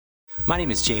My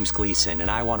name is James Gleason, and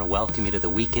I want to welcome you to the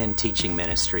weekend teaching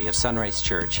ministry of Sunrise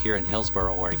Church here in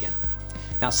Hillsboro, Oregon.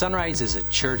 Now, Sunrise is a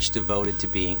church devoted to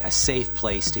being a safe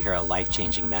place to hear a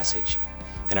life-changing message.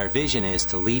 And our vision is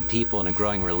to lead people in a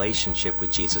growing relationship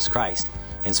with Jesus Christ.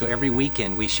 And so every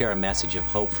weekend we share a message of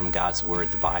hope from God's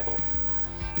Word, the Bible.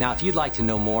 Now, if you'd like to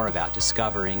know more about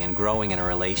discovering and growing in a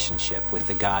relationship with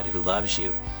the God who loves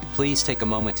you, please take a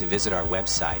moment to visit our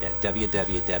website at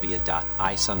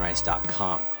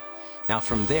www.isunrise.com. Now,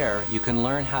 from there, you can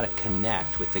learn how to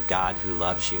connect with the God who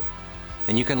loves you.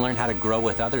 Then you can learn how to grow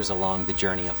with others along the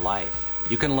journey of life.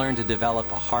 You can learn to develop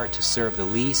a heart to serve the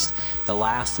least, the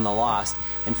last, and the lost.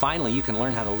 And finally, you can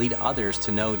learn how to lead others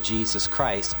to know Jesus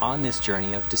Christ on this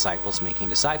journey of disciples making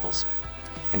disciples.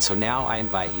 And so now I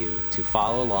invite you to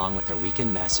follow along with our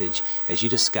weekend message as you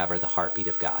discover the heartbeat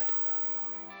of God.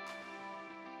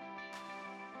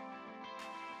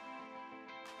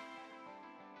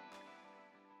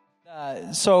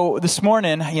 So this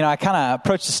morning, I kind of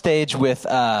approached the stage with,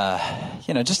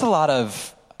 just a lot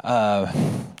of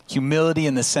humility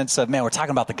in the sense of, we're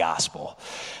talking about the gospel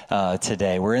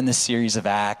today. We're in this series of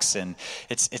Acts, and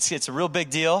it's a real big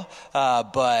deal.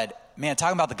 But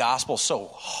talking about the gospel is so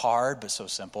hard, but so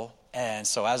simple. And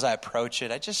so as I approach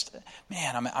it,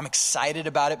 I'm excited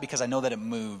about it because I know that it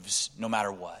moves no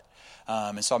matter what.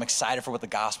 And so I'm excited for what the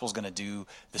gospel is going to do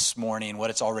this morning, what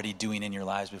it's already doing in your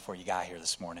lives before you got here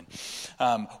this morning.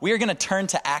 We are going to turn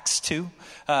to Acts 2.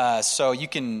 So you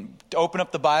can open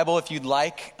up the Bible if you'd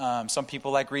like. Some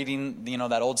people like reading,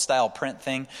 that old style print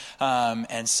thing.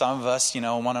 And some of us,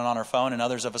 want it on our phone, and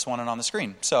others of us want it on the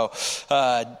screen. So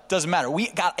doesn't matter. We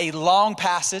got a long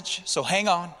passage, so hang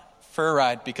on for a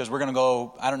ride because we're going to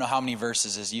go, I don't know how many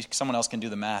verses is. Someone else can do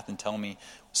the math and tell me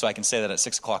so I can say that at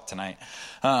 6 o'clock tonight.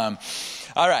 All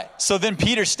right. So then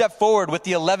Peter stepped forward with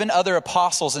the 11 other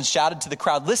apostles and shouted to the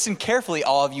crowd, "Listen carefully,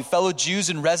 all of you fellow Jews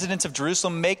and residents of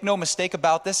Jerusalem. Make no mistake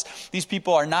about this. These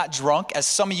people are not drunk, as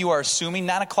some of you are assuming.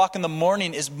 9 o'clock in the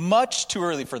morning is much too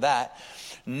early for that.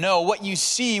 No, what you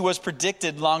see was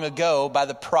predicted long ago by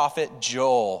the prophet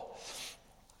Joel.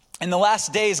 In the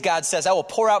last days, God says, I will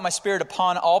pour out my spirit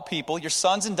upon all people. Your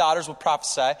sons and daughters will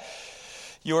prophesy.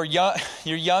 Your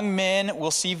young men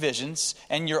will see visions,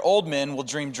 and your old men will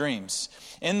dream dreams.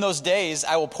 In those days,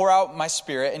 I will pour out my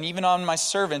spirit, and even on my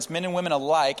servants, men and women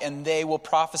alike, and they will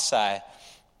prophesy.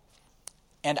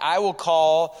 And I will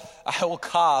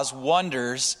cause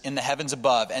wonders in the heavens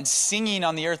above and singing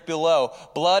on the earth below,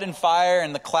 blood and fire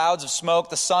and the clouds of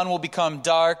smoke. The sun will become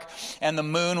dark and the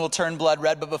moon will turn blood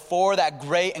red. But before that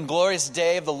great and glorious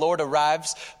day of the Lord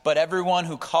arrives, but everyone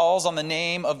who calls on the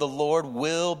name of the Lord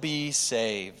will be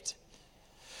saved.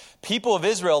 People of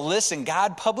Israel, listen,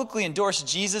 God publicly endorsed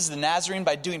Jesus the Nazarene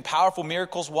by doing powerful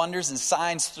miracles, wonders, and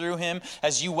signs through him,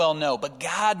 as you well know. But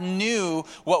God knew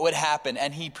what would happen,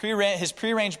 and his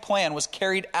prearranged plan was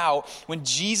carried out when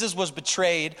Jesus was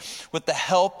betrayed with the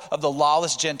help of the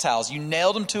lawless Gentiles. You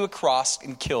nailed him to a cross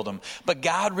and killed him. But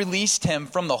God released him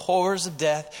from the horrors of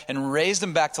death and raised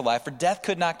him back to life, for death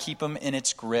could not keep him in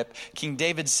its grip. King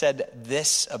David said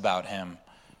this about him.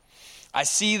 I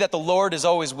see that the Lord is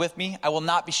always with me. I will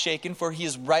not be shaken, for he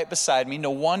is right beside me.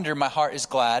 No wonder my heart is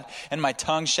glad, and my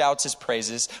tongue shouts his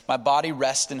praises. My body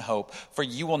rests in hope, for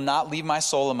you will not leave my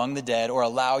soul among the dead or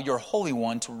allow your Holy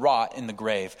One to rot in the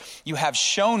grave. You have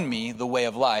shown me the way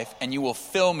of life, and you will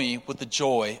fill me with the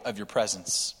joy of your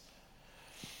presence.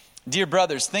 Dear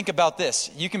brothers, think about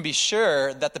this. You can be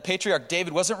sure that the patriarch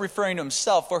David wasn't referring to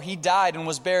himself, for he died and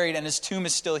was buried, and his tomb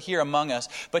is still here among us.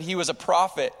 But he was a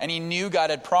prophet, and he knew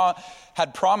God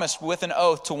had promised with an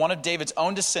oath to one of David's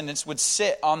own descendants would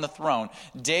sit on the throne.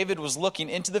 David was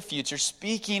looking into the future,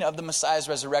 speaking of the Messiah's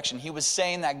resurrection. He was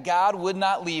saying that God would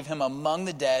not leave him among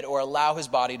the dead or allow his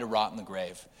body to rot in the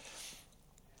grave.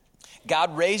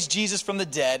 God raised Jesus from the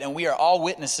dead, and we are all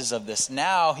witnesses of this.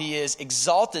 Now he is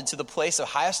exalted to the place of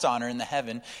highest honor in the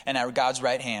heaven and at God's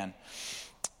right hand.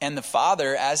 And the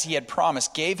Father, as he had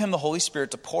promised, gave him the Holy Spirit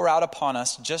to pour out upon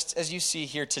us, just as you see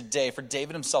here today. For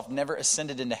David himself never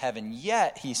ascended into heaven.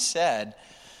 Yet he said,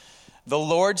 the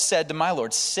Lord said to my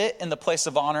Lord, sit in the place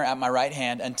of honor at my right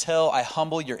hand until I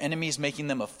humble your enemies, making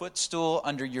them a footstool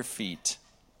under your feet.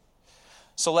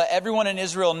 So let everyone in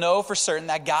Israel know for certain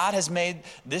that God has made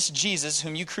this Jesus,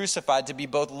 whom you crucified, to be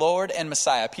both Lord and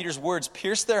Messiah. Peter's words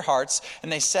pierced their hearts,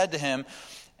 and they said to him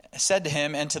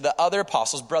and to the other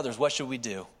apostles, brothers, what should we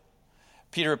do?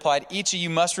 Peter replied, each of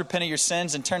you must repent of your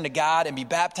sins and turn to God and be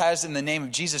baptized in the name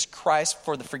of Jesus Christ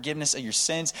for the forgiveness of your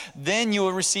sins. Then you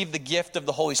will receive the gift of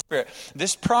the Holy Spirit.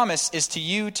 This promise is to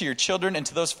you, to your children, and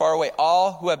to those far away,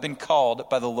 all who have been called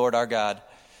by the Lord our God.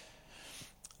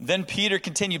 Then Peter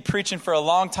continued preaching for a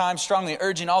long time, strongly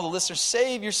urging all the listeners,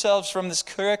 save yourselves from this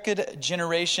crooked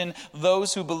generation.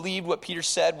 Those who believed what Peter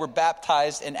said were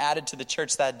baptized and added to the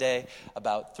church that day,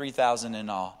 about 3,000 in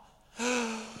all.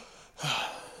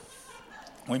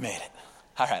 We made it.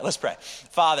 All right, let's pray.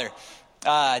 Father,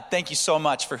 thank you so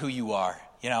much for who you are.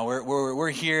 You know, we're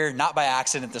here not by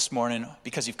accident this morning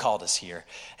because you've called us here.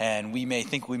 And we may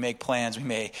think we make plans. We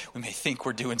may think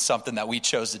we're doing something that we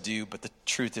chose to do. But the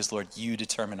truth is, Lord, you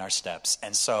determine our steps.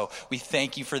 And so we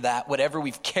thank you for that. Whatever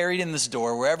we've carried in this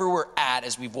door, wherever we're at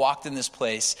as we've walked in this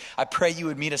place, I pray you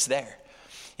would meet us there.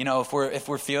 You know, if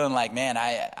we're feeling like, man,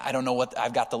 I don't know what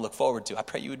I've got to look forward to, I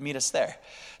pray you would meet us there.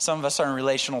 Some of us are in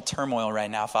relational turmoil right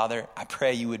now, Father. I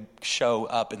pray you would show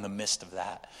up in the midst of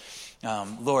that.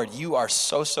 Lord, you are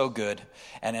so good.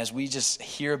 And as we just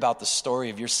hear about the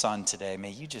story of your son today, may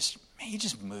you just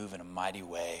move in a mighty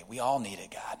way. We all need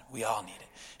it, God. We all need it.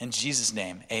 In Jesus'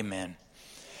 name, amen.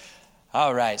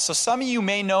 All right. So some of you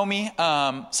may know me.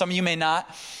 Some of you may not.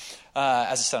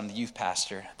 As a son of the youth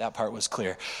pastor, that part was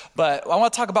clear. But I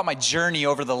want to talk about my journey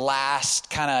over the last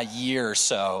kind of year or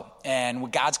so and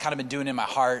what God's kind of been doing in my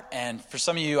heart. And for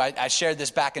some of you, I shared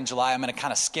this back in July. I'm going to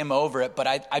kind of skim over it. But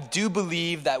I do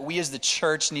believe that we as the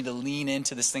church need to lean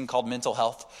into this thing called mental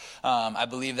health. I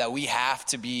believe that we have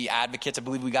to be advocates. I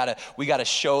believe we got to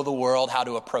show the world how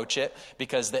to approach it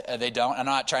because they don't. I'm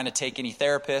not trying to take any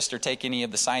therapist or take any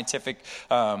of the scientific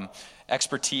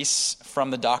expertise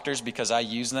from the doctors because I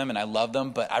use them and I love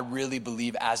them, but I really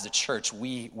believe as the church,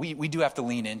 we do have to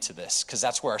lean into this because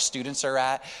that's where our students are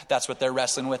at. That's what they're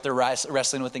wrestling with. They're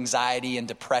wrestling with anxiety and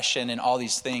depression and all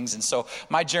these things. And so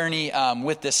my journey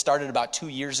with this started about 2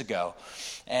 years ago.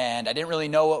 And I didn't really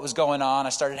know what was going on. I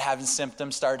started having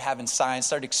symptoms, started having signs,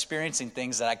 started experiencing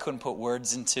things that I couldn't put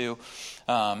words into.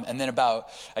 And then about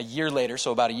a year later,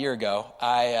 so about a year ago,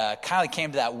 I kind of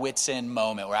came to that wit's end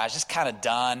moment where I was just kind of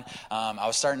done. I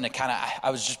was starting to I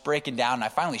was just breaking down, and I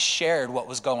finally shared what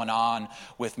was going on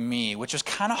with me, which was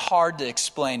kind of hard to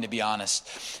explain, to be honest.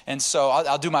 And so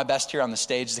I'll do my best here on the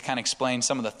stage to kind of explain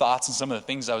some of the thoughts and some of the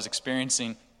things I was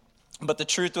experiencing. But the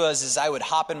truth is I would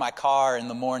hop in my car in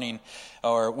the morning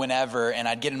or whenever, and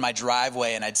I'd get in my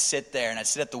driveway, and I'd sit there, and I'd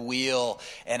sit at the wheel,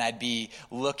 and I'd be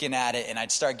looking at it, and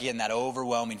I'd start getting that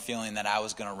overwhelming feeling that I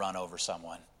was going to run over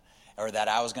someone, or that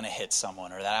I was going to hit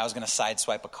someone, or that I was going to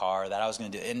sideswipe a car, or that I was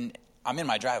going to do. And I'm in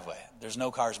my driveway. There's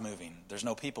no cars moving. There's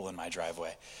no people in my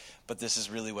driveway. But this is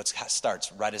really what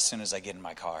starts right as soon as I get in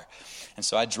my car. And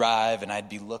so I'd drive, and I'd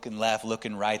be looking left,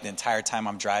 looking right the entire time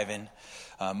I'm driving.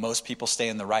 Most people stay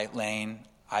in the right lane.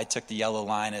 I took the yellow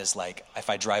line as like, if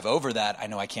I drive over that, I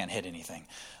know I can't hit anything.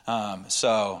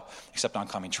 So, except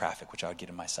oncoming traffic, which I would get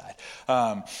in my side.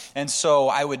 And so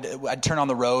I'd turn on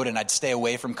the road and I'd stay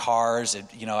away from cars.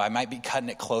 I might be cutting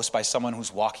it close by someone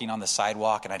who's walking on the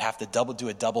sidewalk, and I'd have to do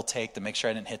a double take to make sure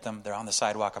I didn't hit them. They're on the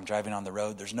sidewalk. I'm driving on the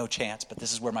road. There's no chance, but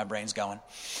this is where my brain's going.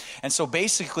 And so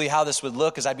basically how this would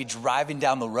look is I'd be driving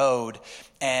down the road,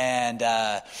 and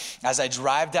as I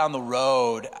drive down the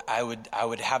road, I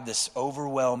would have this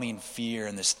overwhelming fear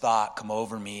and this thought come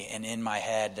over me and in my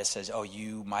head that says, oh,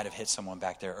 you might have hit someone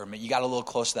back there, or you got a little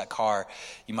close to that car,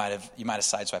 you might have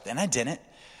sideswiped. And I didn't,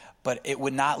 but it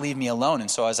would not leave me alone.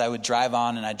 And so as I would drive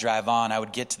on and I'd drive on, I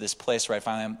would get to this place where I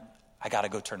finally, I got to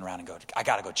go turn around and I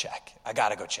got to go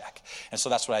check. And so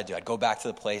that's what I'd do. I'd go back to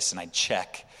the place and I'd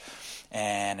check.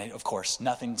 And of course,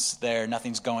 nothing's there,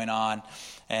 nothing's going on.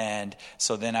 And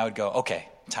so then I would go, okay,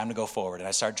 time to go forward. And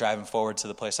I start driving forward to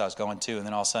the place I was going to. And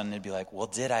then all of a sudden it'd be like, well,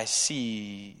 did I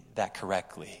see that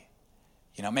correctly?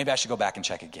 Maybe I should go back and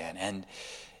check again. And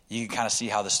you can kind of see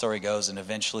how the story goes. And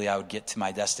eventually I would get to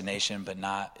my destination, but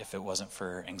not if it wasn't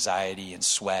for anxiety and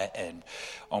sweat and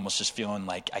almost just feeling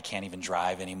like I can't even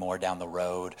drive anymore down the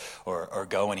road or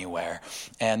go anywhere.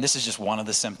 And this is just one of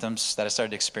the symptoms that I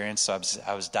started to experience. So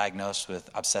I was diagnosed with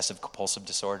obsessive compulsive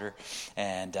disorder,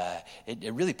 and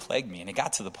it really plagued me. And it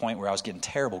got to the point where I was getting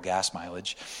terrible gas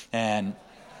mileage. And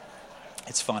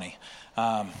it's funny.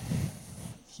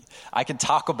 I can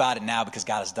talk about it now because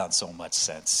God has done so much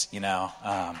since,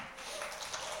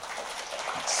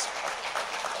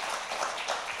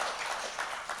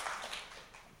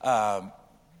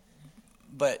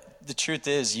 But the truth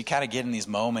is, you kind of get in these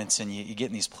moments and you get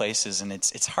in these places, and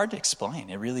it's hard to explain.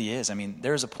 It really is. I mean,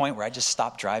 there was a point where I just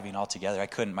stopped driving altogether. I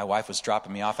couldn't. My wife was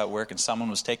dropping me off at work, and someone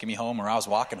was taking me home, or I was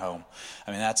walking home.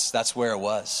 I mean, that's where it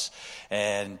was.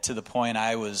 And to the point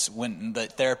when the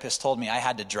therapist told me I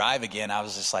had to drive again, I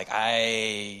was just like,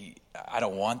 I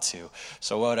don't want to.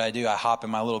 So what would I do? I hop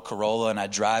in my little Corolla and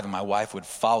I'd drive, and my wife would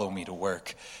follow me to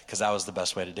work because that was the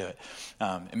best way to do it.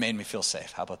 It made me feel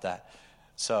safe. How about that?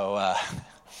 So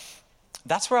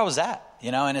that's where I was at,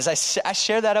 and as I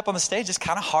share that up on the stage, it's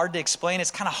kind of hard to explain.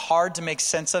 It's kind of hard to make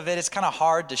sense of it. It's kind of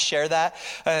hard to share that.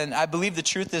 And I believe the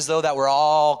truth is, though, that we're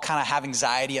all kind of have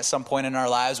anxiety at some point in our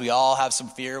lives. We all have some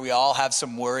fear. We all have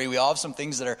some worry. We all have some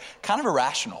things that are kind of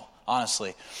irrational,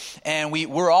 honestly. And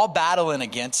we're all battling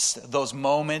against those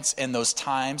moments and those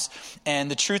times. And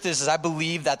the truth is I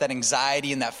believe that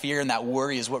anxiety and that fear and that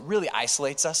worry is what really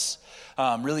isolates us.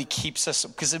 Really keeps us,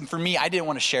 because for me, I didn't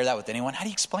want to share that with anyone. How do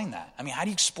you explain that? I mean, how do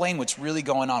you explain what's really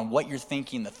going on, what you're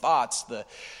thinking, the thoughts,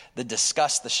 the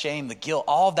disgust, the shame, the guilt,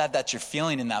 all of that you're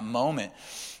feeling in that moment?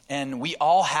 And we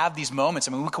all have these moments.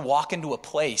 I mean, we could walk into a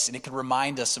place and it could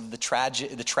remind us of the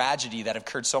tragedy that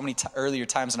occurred so many earlier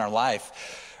times in our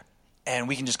life. And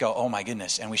we can just go, oh my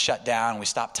goodness. And we shut down, we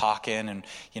stop talking, and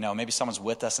maybe someone's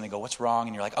with us and they go, what's wrong?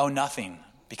 And you're like, oh, nothing.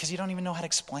 Because you don't even know how to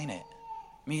explain it.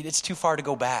 I mean, it's too far to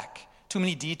go back. Too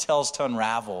many details to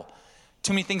unravel.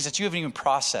 Too many things that you haven't even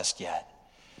processed yet.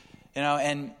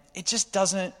 And it just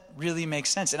doesn't really make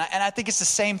sense. And I think it's the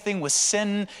same thing with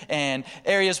sin and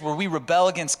areas where we rebel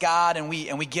against God and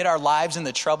we get our lives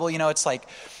into trouble. It's like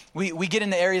we get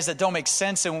into areas that don't make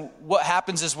sense, and what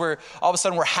happens is all of a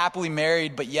sudden we're happily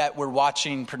married, but yet we're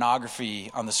watching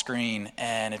pornography on the screen,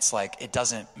 and it's like it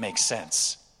doesn't make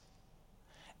sense.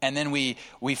 And then we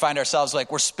find ourselves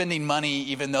like we're spending money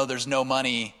even though there's no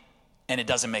money, and it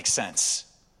doesn't make sense.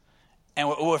 And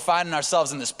we're finding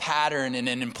ourselves in this pattern and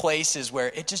in places where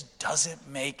it just doesn't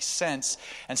make sense.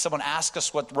 And someone asks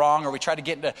us what's wrong, or we try to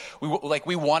get into,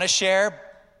 we want to share,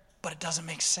 but it doesn't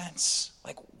make sense.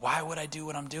 Like, why would I do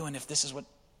what I'm doing if this is what...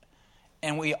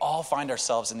 And we all find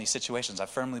ourselves in these situations. I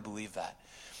firmly believe that.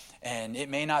 And it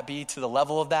may not be to the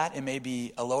level of that. It may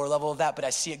be a lower level of that, but I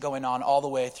see it going on all the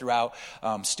way throughout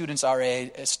students our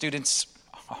age,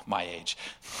 my age.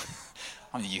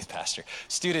 I'm the youth pastor.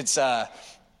 Students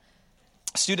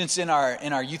in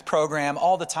our youth program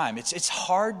all the time. It's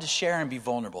hard to share and be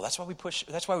vulnerable. That's why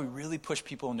we really push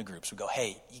people into groups. We go,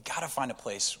 hey, you got to find a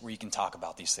place where you can talk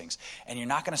about these things. And you're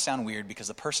not going to sound weird because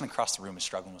the person across the room is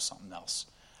struggling with something else.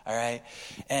 All right?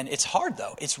 And it's hard,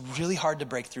 though. It's really hard to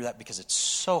break through that because it's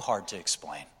so hard to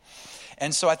explain.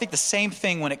 And so I think the same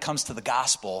thing when it comes to the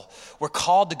gospel. We're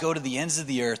called to go to the ends of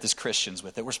the earth as Christians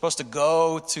with it. We're supposed to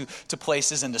go to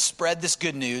places and to spread this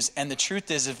good news. And the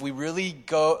truth is, if we really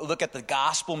go look at the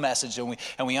gospel message and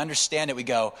we understand it, we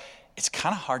go, it's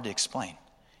kind of hard to explain.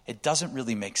 It doesn't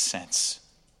really make sense.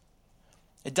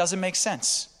 It doesn't make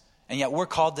sense. And yet we're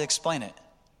called to explain it,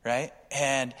 right?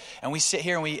 And we sit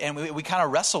here and we kind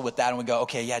of wrestle with that, and we go,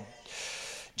 okay, yeah,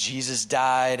 Jesus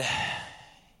died.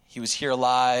 He was here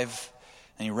alive.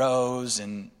 And he rose,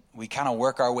 and we kind of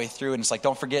work our way through. And it's like,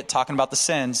 don't forget talking about the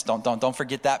sins. Don't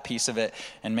forget that piece of it.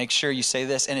 And make sure you say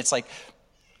this. And it's like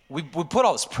we put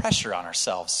all this pressure on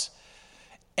ourselves.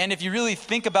 And if you really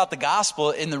think about the gospel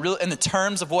in the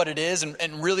terms of what it is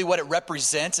and really what it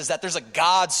represents, is that there's a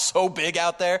God so big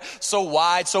out there, so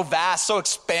wide, so vast, so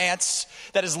expanse,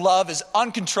 that his love is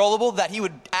uncontrollable, that he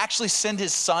would actually send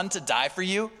his son to die for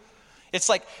you. It's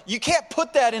like, you can't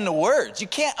put that into words. You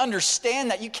can't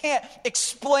understand that. You can't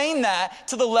explain that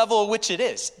to the level at which it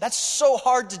is. That's so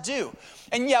hard to do.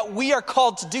 And yet we are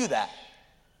called to do that.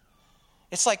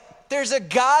 It's like, there's a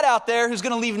God out there who's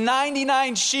going to leave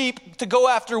 99 sheep to go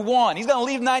after one. He's going to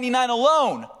leave 99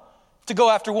 alone to go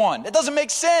after one. It doesn't make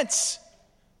sense.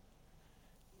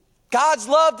 God's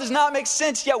love does not make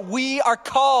sense, yet we are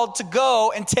called to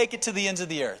go and take it to the ends of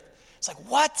the earth. It's like,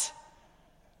 what?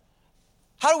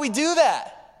 How do we do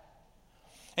that?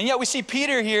 And yet we see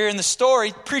Peter here in the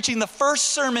story preaching the first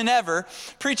sermon ever,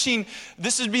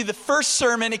 this would be the first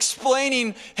sermon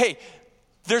explaining, hey,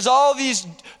 there's all these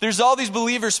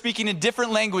believers speaking in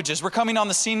different languages. We're coming on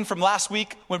the scene from last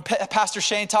week when Pastor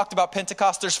Shane talked about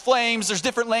Pentecost. There's flames, there's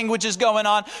different languages going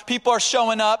on. People are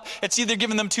showing up. It's either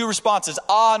giving them two responses,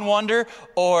 awe and wonder,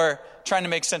 or trying to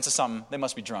make sense of something. They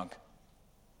must be drunk.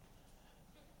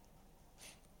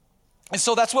 And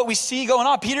so that's what we see going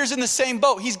on. Peter's in the same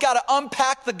boat. He's got to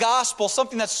unpack the gospel,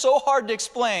 something that's so hard to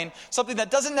explain, something that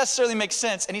doesn't necessarily make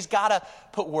sense, and he's got to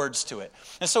put words to it.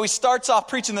 And so he starts off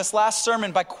preaching this last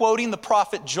sermon by quoting the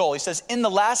prophet Joel. He says, in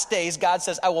the last days, God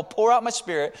says, I will pour out my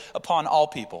spirit upon all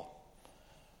people.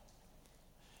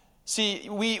 See,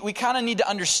 we kind of need to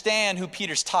understand who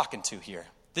Peter's talking to here.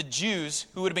 The Jews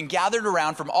who would have been gathered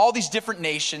around from all these different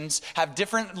nations, have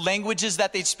different languages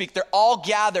that they speak. They're all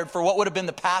gathered for what would have been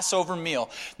the Passover meal.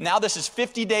 Now this is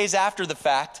 50 days after the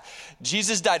fact.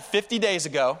 Jesus died 50 days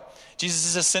ago. Jesus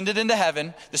has ascended into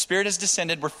heaven. The Spirit has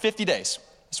descended. We're 50 days.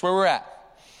 That's where we're at.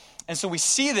 And so we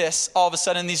see this all of a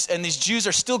sudden, and these Jews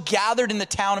are still gathered in the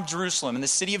town of Jerusalem, in the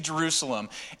city of Jerusalem.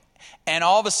 And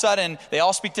all of a sudden, they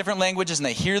all speak different languages, and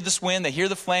they hear this wind, they hear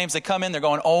the flames, they come in, they're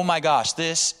going, oh my gosh,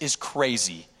 this is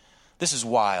crazy. This is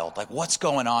wild. Like, what's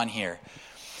going on here?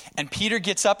 And Peter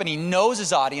gets up and he knows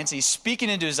his audience. He's speaking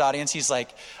into his audience. He's like,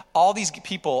 all these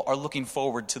people are looking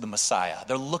forward to the Messiah.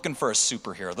 They're looking for a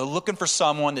superhero. They're looking for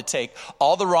someone to take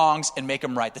all the wrongs and make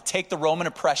them right, to take the Roman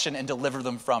oppression and deliver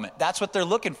them from it. That's what they're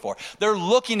looking for. They're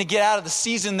looking to get out of the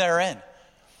season they're in.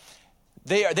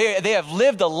 They have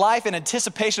lived a life in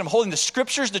anticipation of holding the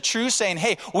scriptures to truth, saying,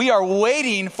 hey, we are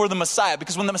waiting for the Messiah.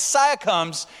 Because when the Messiah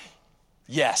comes,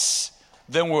 yes,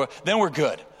 then we're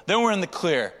good. Then we're in the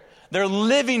clear. They're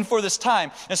living for this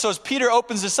time. And so as Peter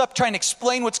opens this up, trying to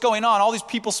explain what's going on, all these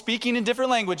people speaking in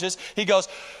different languages, he goes,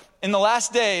 in the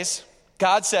last days,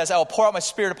 God says, I will pour out my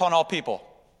spirit upon all people.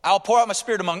 I will pour out my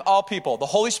spirit among all people. The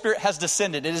Holy Spirit has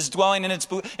descended. It is dwelling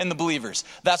in the believers.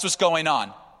 That's what's going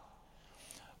on.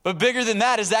 But bigger than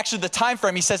that is actually the time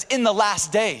frame. He says, in the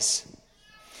last days.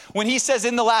 When he says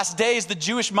in the last days, the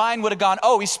Jewish mind would have gone,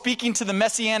 oh, he's speaking to the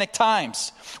Messianic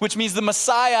times, which means the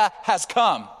Messiah has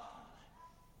come.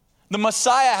 The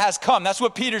Messiah has come. That's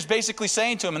what Peter's basically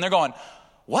saying to him. And they're going,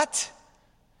 what?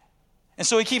 And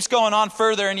so he keeps going on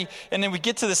further. And then we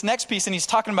get to this next piece. And he's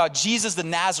talking about Jesus the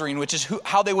Nazarene, which is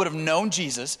how they would have known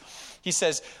Jesus. He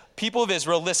says, people of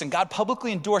Israel, listen, God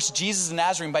publicly endorsed Jesus the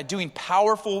Nazarene by doing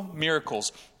powerful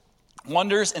miracles,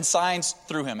 wonders and signs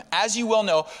through him. As you well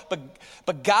know,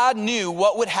 but God knew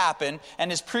what would happen, and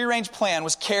his prearranged plan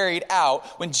was carried out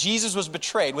when Jesus was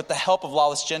betrayed with the help of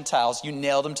lawless Gentiles. You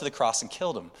nailed him to the cross and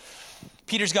killed him.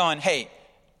 Peter's going, hey,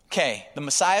 okay, the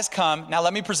Messiah's come. Now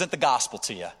let me present the gospel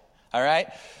to you. All right?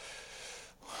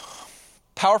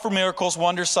 Powerful miracles,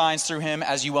 wonders, signs through him,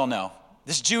 as you well know.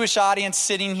 This Jewish audience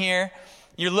sitting here,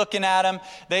 you're looking at him.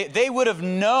 They would have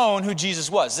known who Jesus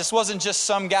was. This wasn't just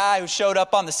some guy who showed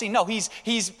up on the scene. No, he's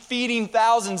feeding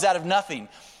thousands out of nothing.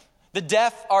 The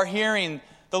deaf are hearing.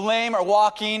 The lame are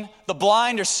walking. The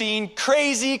blind are seeing.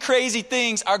 Crazy, crazy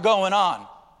things are going on.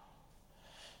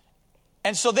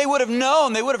 And so they would have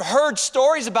known. They would have heard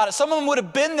stories about it. Some of them would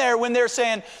have been there when they're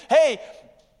saying, hey,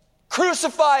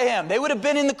 crucify him. They would have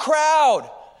been in the crowd.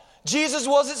 Jesus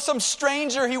wasn't some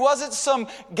stranger. He wasn't some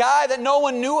guy that no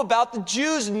one knew about. The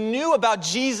Jews knew about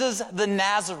Jesus the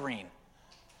Nazarene.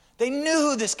 They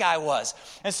knew who this guy was.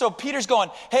 And so Peter's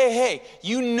going, hey,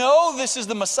 you know this is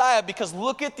the Messiah because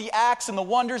look at the acts and the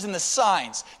wonders and the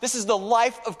signs. This is the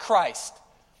life of Christ.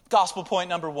 Gospel point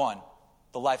number 1,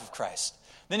 the life of Christ.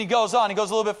 Then he goes on, he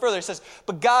goes a little bit further. He says,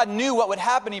 but God knew what would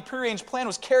happen. His prearranged plan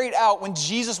was carried out when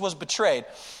Jesus was betrayed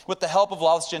with the help of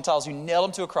lawless Gentiles who nailed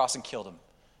him to a cross and killed him.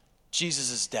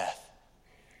 Jesus' death.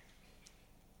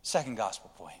 Second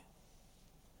gospel point.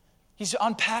 He's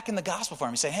unpacking the gospel for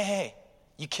him. He's saying, hey,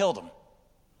 you killed him.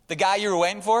 The guy you were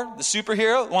waiting for, the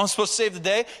superhero, the one who's supposed to save the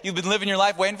day, you've been living your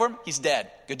life waiting for him, he's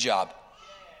dead. Good job.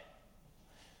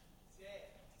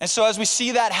 And so as we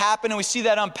see that happen and we see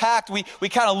that unpacked, we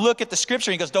kind of look at the scripture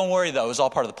and he goes, don't worry though, it was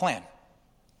all part of the plan.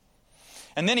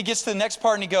 And then he gets to the next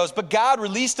part and he goes, but God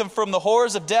released him from the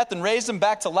horrors of death and raised him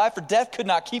back to life, for death could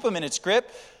not keep him in its grip.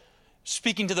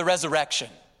 Speaking to the resurrection.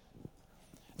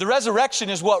 The resurrection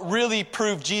is what really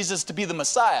proved Jesus to be the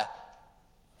Messiah.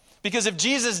 Because if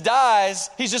Jesus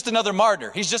dies, he's just another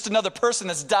martyr. He's just another person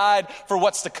that's died for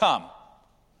what's to come.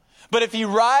 But if he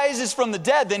rises from the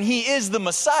dead, then he is the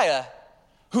Messiah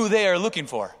who they are looking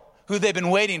for, who they've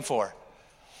been waiting for.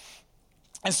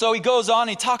 And so he goes on,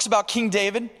 he talks about King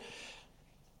David.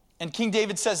 And King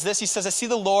David says this, he says, I see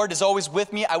the Lord is always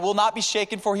with me. I will not be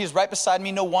shaken, for he is right beside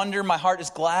me. No wonder my heart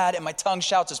is glad and my tongue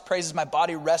shouts his praises. My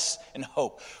body rests in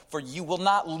hope. For you will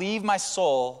not leave my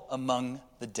soul among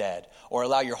the dead or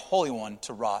allow your Holy One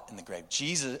to rot in the grave.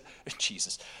 Jesus,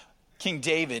 King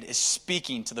David is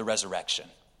speaking to the resurrection.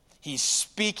 He's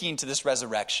speaking to this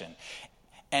resurrection.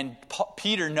 And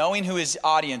Peter, knowing who his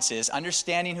audience is,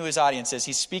 understanding who his audience is,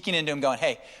 he's speaking into him going,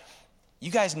 hey, you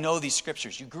guys know these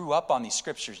scriptures. You grew up on these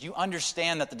scriptures. You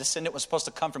understand that the descendant was supposed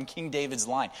to come from King David's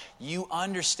line. You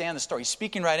understand the story. He's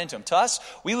speaking right into him. To us,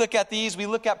 we look at these, we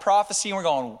look at prophecy, and we're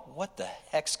going, what the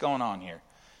heck's going on here?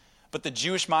 But the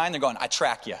Jewish mind, they're going, I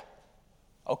track you.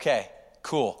 Okay,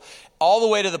 cool. All the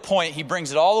way to the point, he brings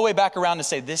it all the way back around to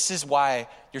say, this is why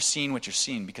you're seeing what you're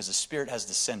seeing, because the Spirit has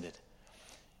descended.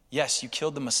 Yes, you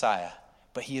killed the Messiah,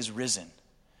 but he is risen.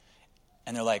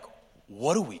 And they're like,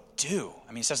 what do we do?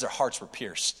 I mean, he says their hearts were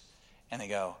pierced. And they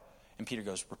go, and Peter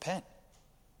goes, repent.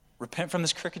 Repent from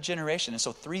this crooked generation. And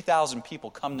so 3,000 people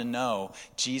come to know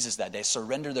Jesus that day,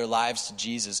 surrender their lives to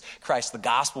Jesus Christ, the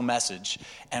gospel message.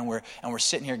 And we're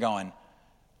sitting here going,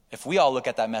 if we all look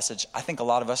at that message, I think a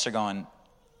lot of us are going,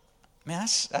 man,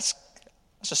 that's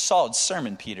a solid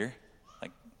sermon, Peter.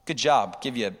 Like, good job.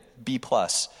 Give you B+.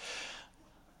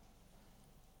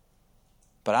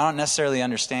 But I don't necessarily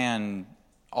understand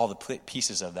all the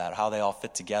pieces of that, how they all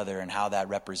fit together and how that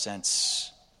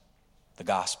represents the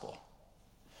gospel.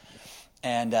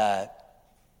 And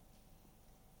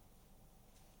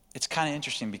it's kind of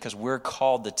interesting because we're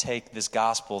called to take this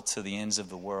gospel to the ends of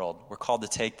the world. We're called to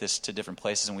take this to different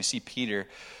places. And we see Peter,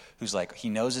 who's like, he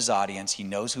knows his audience, he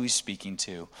knows who he's speaking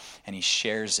to, and he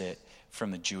shares it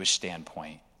from the Jewish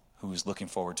standpoint, who is looking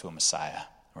forward to a Messiah.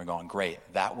 And we're going, great,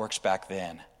 that works back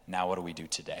then. Now what do we do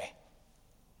today?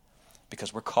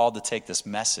 Because we're called to take this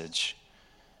message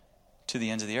to the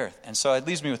ends of the earth. And so it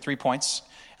leaves me with 3 points.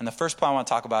 And the first point I want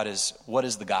to talk about is, what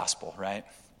is the gospel, right?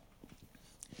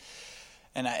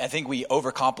 And I think we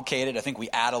overcomplicate it. I think we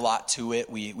add a lot to it.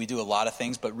 We do a lot of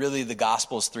things. But really the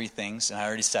gospel is 3 things. And I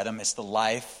already said them. It's the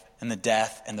life and the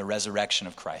death and the resurrection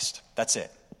of Christ. That's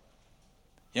it.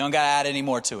 You don't got to add any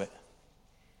more to it.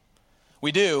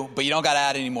 We do, but you don't got to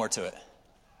add any more to it.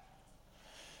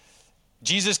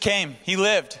 Jesus came. He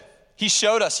lived. He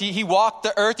showed us. He walked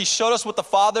the earth. He showed us what the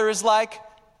Father is like.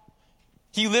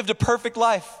 He lived a perfect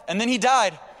life. And then he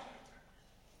died.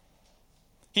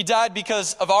 He died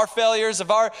because of our failures, of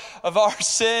our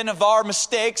sin, of our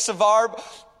mistakes, of our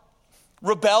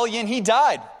rebellion. He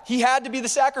died. He had to be the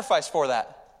sacrifice for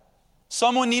that.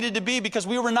 Someone needed to be, because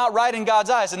we were not right in God's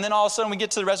eyes. And then all of a sudden we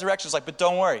get to the resurrection. It's like, but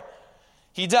don't worry.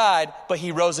 He died, but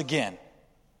he rose again.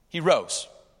 He rose.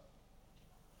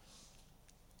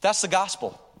 That's the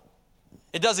gospel.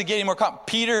 It doesn't get any more complicated.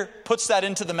 Peter puts that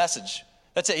into the message.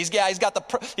 That's it.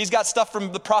 He's got stuff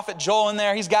from the prophet Joel in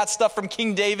there. He's got stuff from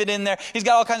King David in there. He's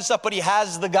got all kinds of stuff, but he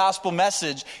has the gospel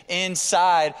message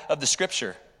inside of the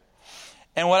scripture.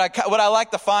 And what I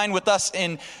like to find with us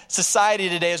in society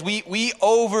today is we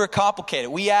overcomplicate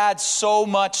it. We add so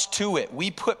much to it.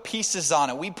 We put pieces on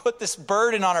it. We put this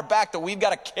burden on our back that we've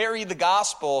got to carry the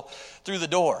gospel through the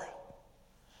door.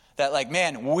 That like,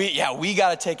 man, we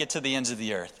got to take it to the ends of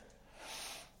the earth.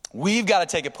 We've got to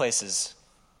take it places.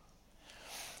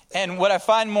 And what I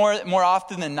find more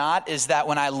often than not is that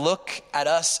when I look at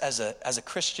us as a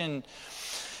Christian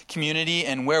community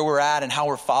and where we're at and how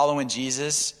we're following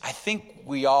Jesus, I think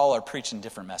we all are preaching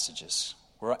different messages.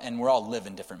 We're all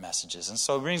living different messages. And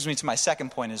so it brings me to my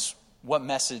second point is, what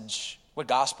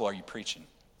gospel are you preaching?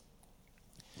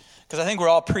 Because I think we're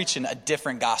all preaching a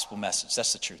different gospel message.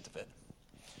 That's the truth of it.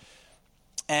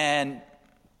 And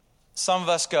some of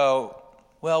us go,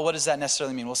 well, what does that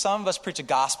necessarily mean? Well, some of us preach a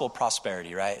gospel of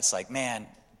prosperity, right? It's like, man,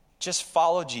 just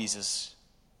follow Jesus.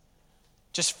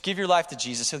 Just give your life to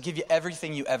Jesus. He'll give you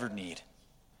everything you ever need.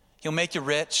 He'll make you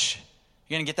rich.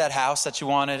 You're going to get that house that you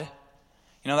wanted.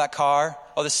 You know, that car.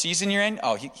 Oh, the season you're in?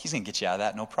 Oh, he's going to get you out of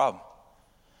that, no problem.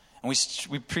 And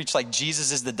we preach like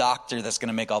Jesus is the doctor that's going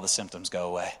to make all the symptoms go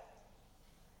away.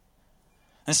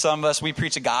 And some of us, we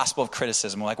preach a gospel of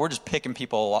criticism. We're just picking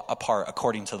people apart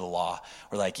according to the law.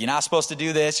 We're like, you're not supposed to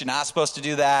do this. You're not supposed to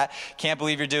do that. Can't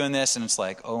believe you're doing this. And it's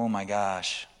like, oh my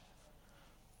gosh.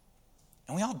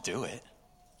 And we all do it.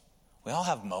 We all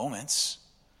have moments.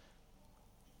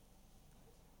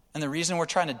 And the reason we're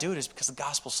trying to do it is because the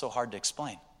gospel's so hard to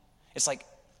explain. It's like,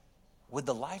 would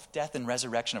the life, death, and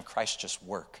resurrection of Christ just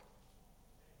work?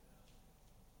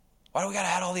 Why do we got to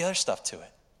add all the other stuff to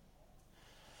it?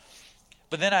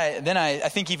 But then I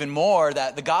think even more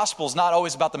that the gospel is not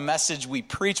always about the message we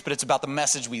preach, but it's about the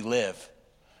message we live,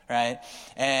 right?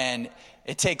 And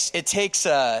it takes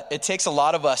a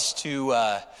lot of us to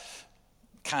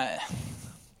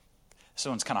this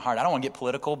one's kind of hard. I don't want to get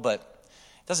political, but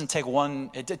it doesn't take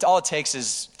one. All it takes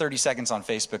is 30 seconds on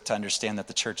Facebook to understand that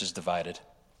the church is divided.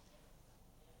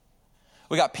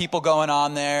 We got people going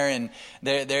on there, and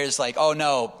there's like, oh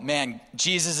no, man,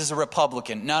 Jesus is a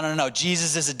Republican. No,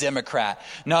 Jesus is a Democrat.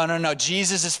 No,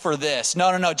 Jesus is for this.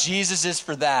 No, Jesus is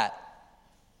for that.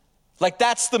 Like,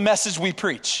 that's the message we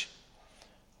preach.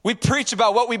 We preach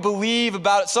about what we believe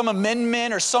about some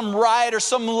amendment or some right or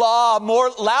some law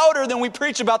louder than we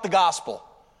preach about the gospel.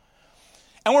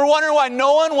 And we're wondering why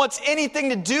no one wants anything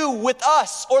to do with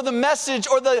us or the message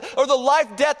or the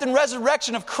life, death, and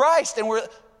resurrection of Christ. And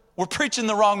we're preaching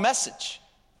the wrong message.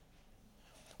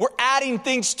 We're adding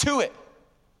things to it.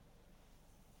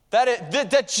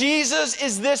 That Jesus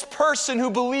is this person who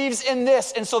believes in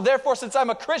this. And so therefore, since I'm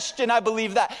a Christian, I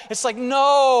believe that. It's like,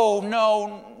 no.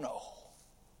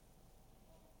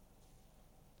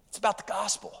 It's about the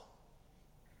gospel.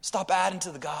 Stop adding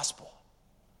to the gospel.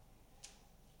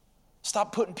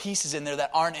 Stop putting pieces in there that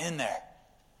aren't in there.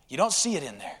 You don't see it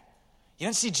in there. You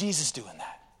don't see Jesus doing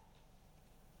that.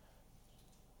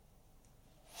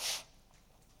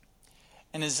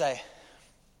 And as I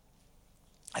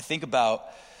think about,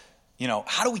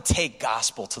 how do we take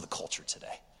gospel to the culture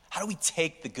today? How do we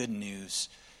take the good news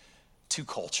to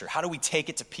culture? How do we take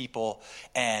it to people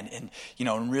and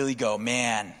really go,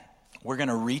 man, we're going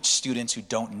to reach students who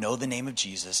don't know the name of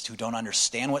Jesus, who don't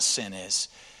understand what sin is.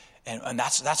 And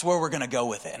that's where we're going to go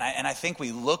with it. And I think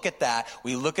we look at that,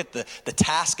 we look at the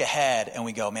task ahead, and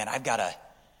we go, man, I got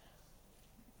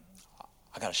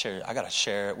to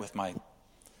share it with my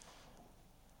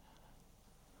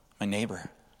neighbor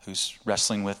who's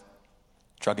wrestling with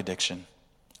drug addiction.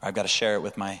 Or I've got to share it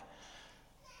with my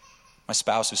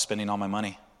spouse who's spending all my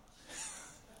money.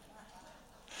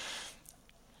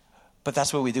 But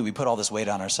that's what we do. We put all this weight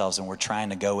on ourselves and we're trying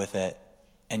to go with it.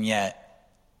 And yet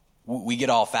we get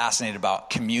all fascinated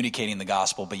about communicating the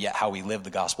gospel, but yet how we live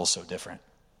the gospel is so different.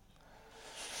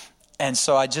 And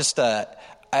so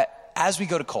as we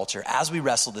go to culture, as we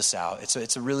wrestle this out,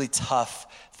 it's a really tough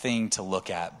thing to look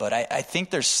at. But I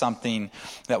think there's something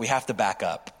that we have to back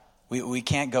up. We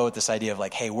can't go with this idea of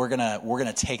like, hey, we're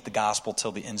gonna take the gospel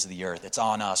till the ends of the earth. It's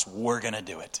on us. We're gonna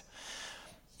do it.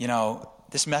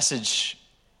 This message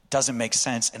doesn't make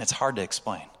sense, and it's hard to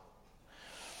explain.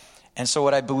 And so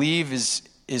what I believe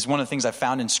is one of the things I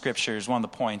found in Scripture, is one of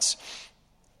the points,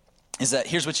 is that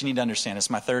here's what you need to understand. It's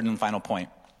my third and final point,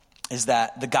 is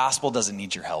that the gospel doesn't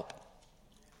need your help.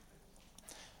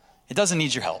 It doesn't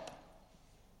need your help.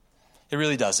 It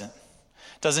really doesn't.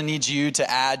 It doesn't need you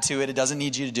to add to it. It doesn't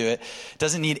need you to do it. It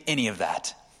doesn't need any of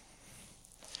that.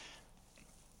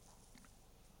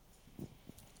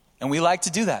 And we like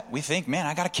to do that. We think, man,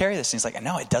 I got to carry this. And he's like,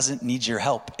 no, it doesn't need your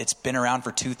help. It's been around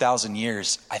for 2,000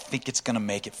 years. I think it's going to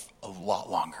make it a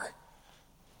lot longer.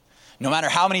 No matter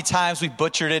how many times we've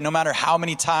butchered it, no matter how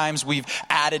many times we've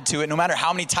added to it, no matter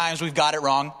how many times we've got it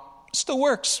wrong, it still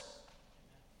works.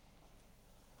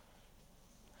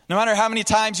 No matter how many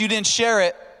times you didn't share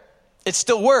it, it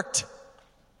still worked.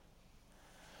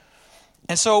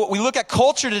 And so we look at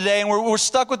culture today and we're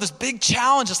stuck with this big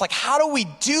challenge. It's like, how do we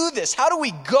do this? How do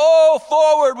we go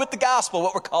forward with the gospel,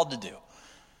 what we're called to do?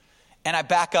 And I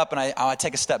back up and I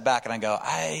take a step back and I go,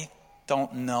 I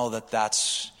don't know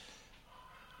that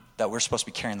we're supposed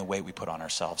to be carrying the weight we put on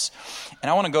ourselves. And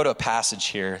I want to go to a passage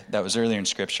here that was earlier in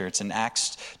Scripture. It's in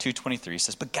Acts 2:23. It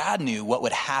says, but God knew what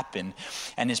would happen,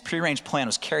 and his prearranged plan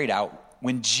was carried out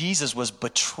when Jesus was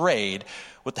betrayed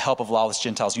with the help of lawless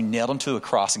Gentiles. You nailed him to a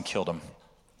cross and killed him.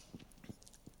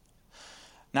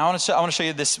 Now I want to show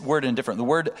you this word in different. The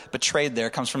word betrayed there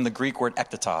comes from the Greek word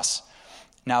ektatos.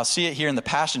 Now see it here in the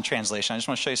Passion Translation. I just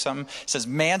want to show you something. It says,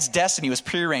 man's destiny was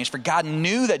prearranged, for God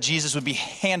knew that Jesus would be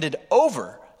handed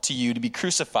over to you to be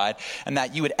crucified, and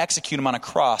that you would execute him on a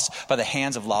cross by the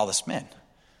hands of lawless men.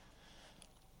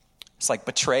 It's like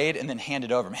betrayed and then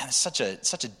handed over. Man, it's such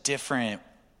a different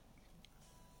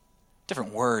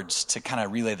words to kind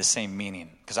of relay the same meaning,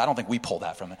 because I don't think we pull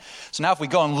that from it. So now if we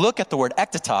go and look at the word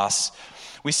ektatos,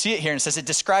 we see it here and it says it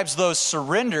describes those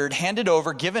surrendered, handed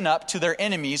over, given up to their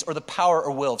enemies or the power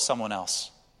or will of someone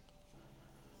else.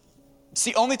 It's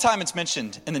the only time it's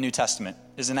mentioned in the New Testament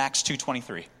is in Acts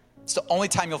 2:23. It's the only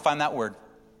time you'll find that word.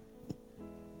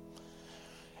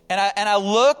 And I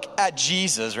look at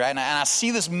Jesus, right? And I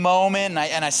see this moment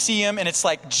and I see him, and it's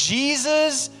like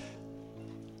Jesus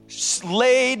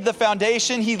laid the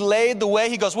foundation. He laid the way.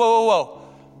 He goes, whoa.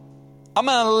 I'm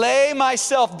going to lay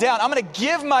myself down. I'm going to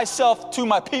give myself to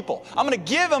my people. I'm going to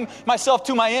give myself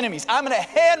to my enemies. I'm going to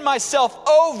hand myself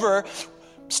over,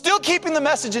 still keeping the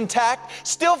message intact,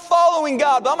 still following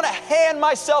God, but I'm going to hand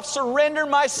myself, surrender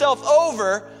myself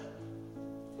over,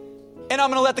 and I'm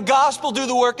going to let the gospel do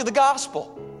the work of the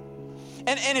gospel.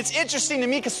 And it's interesting to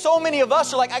me because so many of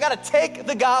us are like, I got to take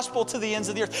the gospel to the ends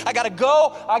of the earth. I got to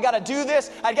go. I got to do this.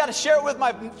 I got to share it with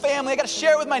my family. I got to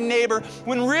share it with my neighbor.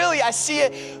 When really I see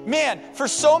it, man, for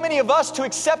so many of us to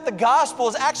accept the gospel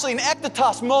is actually an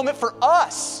ektatos moment for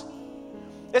us.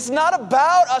 It's not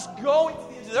about us going to the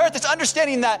ends of the earth. It's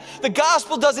understanding that the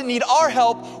gospel doesn't need our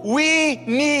help. We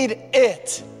need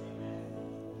it.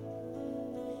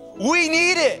 We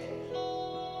need it.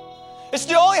 It's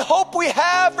the only hope we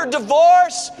have for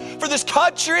divorce, for this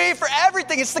country, for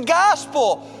everything. It's the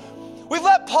gospel. We've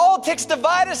let politics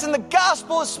divide us, and the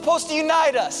gospel is supposed to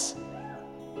unite us.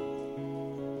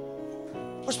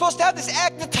 We're supposed to have this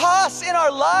ektatos in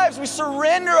our lives. We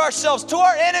surrender ourselves to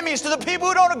our enemies, to the people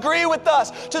who don't agree with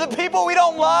us, to the people we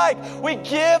don't like. We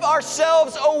give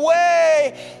ourselves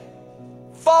away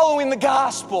following the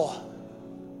gospel.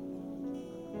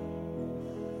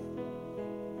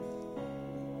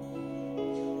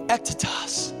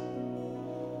 Ektatos.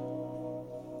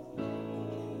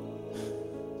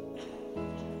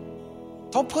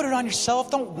 Don't put it on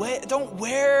yourself. Don't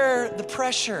wear the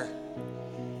pressure.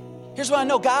 Here's what I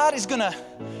know. God is going to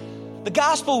The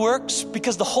gospel works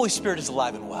because the Holy Spirit is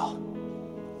alive and well.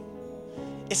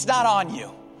 It's not on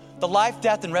you. The life,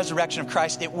 death, and resurrection of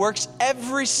Christ, it works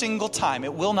every single time.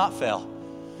 It will not fail.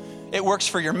 It works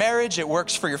for your marriage. It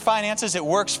works for your finances. It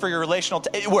works for your relational.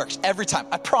 It works every time.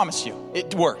 I promise you,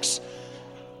 it works.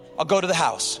 I'll go to the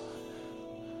house.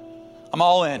 I'm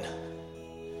all in.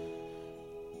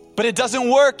 But it doesn't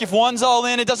work if one's all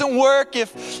in. It doesn't work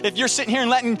if you're sitting here and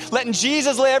letting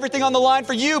Jesus lay everything on the line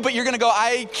for you, but you're going to go,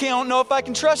 I don't know if I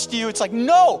can trust you. It's like,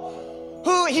 no.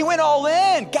 He went all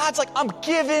in. God's like, I'm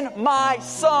giving my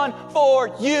son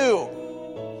for you.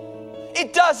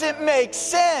 It doesn't make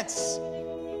sense.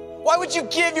 Why would you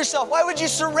give yourself? Why would you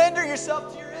surrender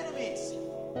yourself to your enemies?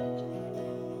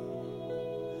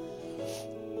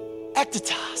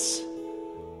 Ektatos.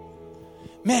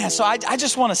 Man, so I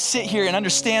just want to sit here and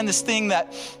understand this thing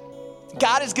that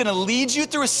God is going to lead you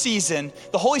through a season.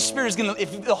 The Holy Spirit is going to,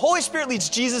 if the Holy Spirit leads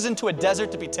Jesus into a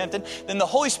desert to be tempted, then the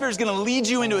Holy Spirit is going to lead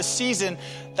you into a season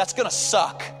that's going to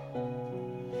suck.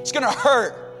 It's going to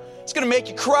hurt. It's going to make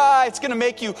you cry. It's going to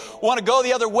make you want to go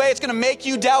the other way. It's going to make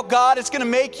you doubt God. It's going to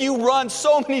make you run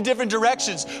so many different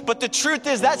directions. But the truth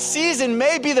is that season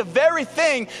may be the very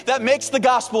thing that makes the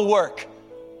gospel work.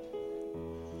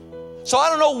 So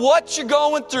I don't know what you're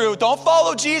going through. Don't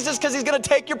follow Jesus because he's going to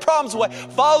take your problems away.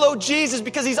 Follow Jesus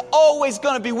because he's always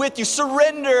going to be with you.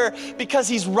 Surrender because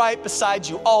he's right beside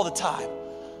you all the time.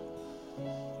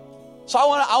 So I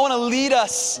want to lead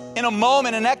us in a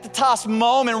moment, an ektatos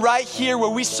moment right here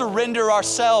where we surrender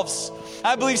ourselves.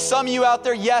 I believe some of you out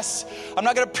there, yes, I'm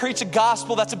not going to preach a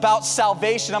gospel that's about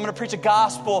salvation. I'm going to preach a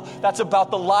gospel that's about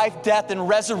the life, death, and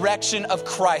resurrection of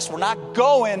Christ. We're not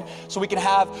going so we can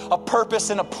have a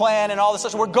purpose and a plan and all this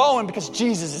stuff. We're going because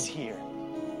Jesus is here.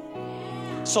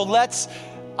 So I'm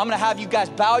going to have you guys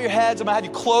bow your heads. I'm going to have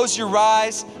you close your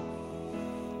eyes.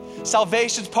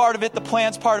 Salvation's part of it, the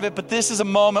plan's part of it, but this is a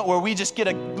moment where we just get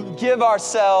to give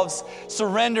ourselves,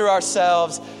 surrender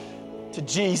ourselves to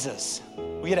Jesus.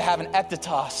 We get to have an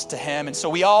ektatos to him. And so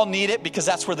we all need it because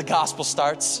that's where the gospel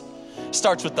starts. It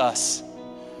starts with us.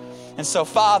 And so,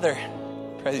 Father,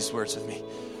 pray these words with me.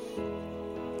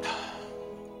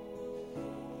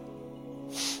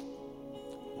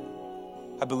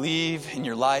 I believe in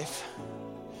your life.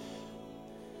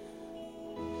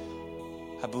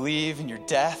 I believe in your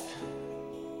death.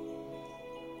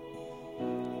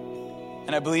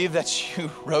 And I believe that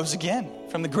you rose again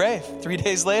from the grave 3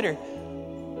 days later.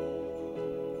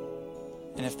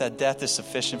 And if that death is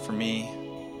sufficient for me,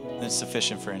 then it's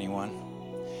sufficient for anyone.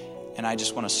 And I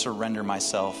just want to surrender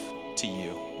myself to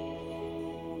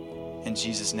you. In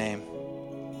Jesus' name,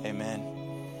 amen.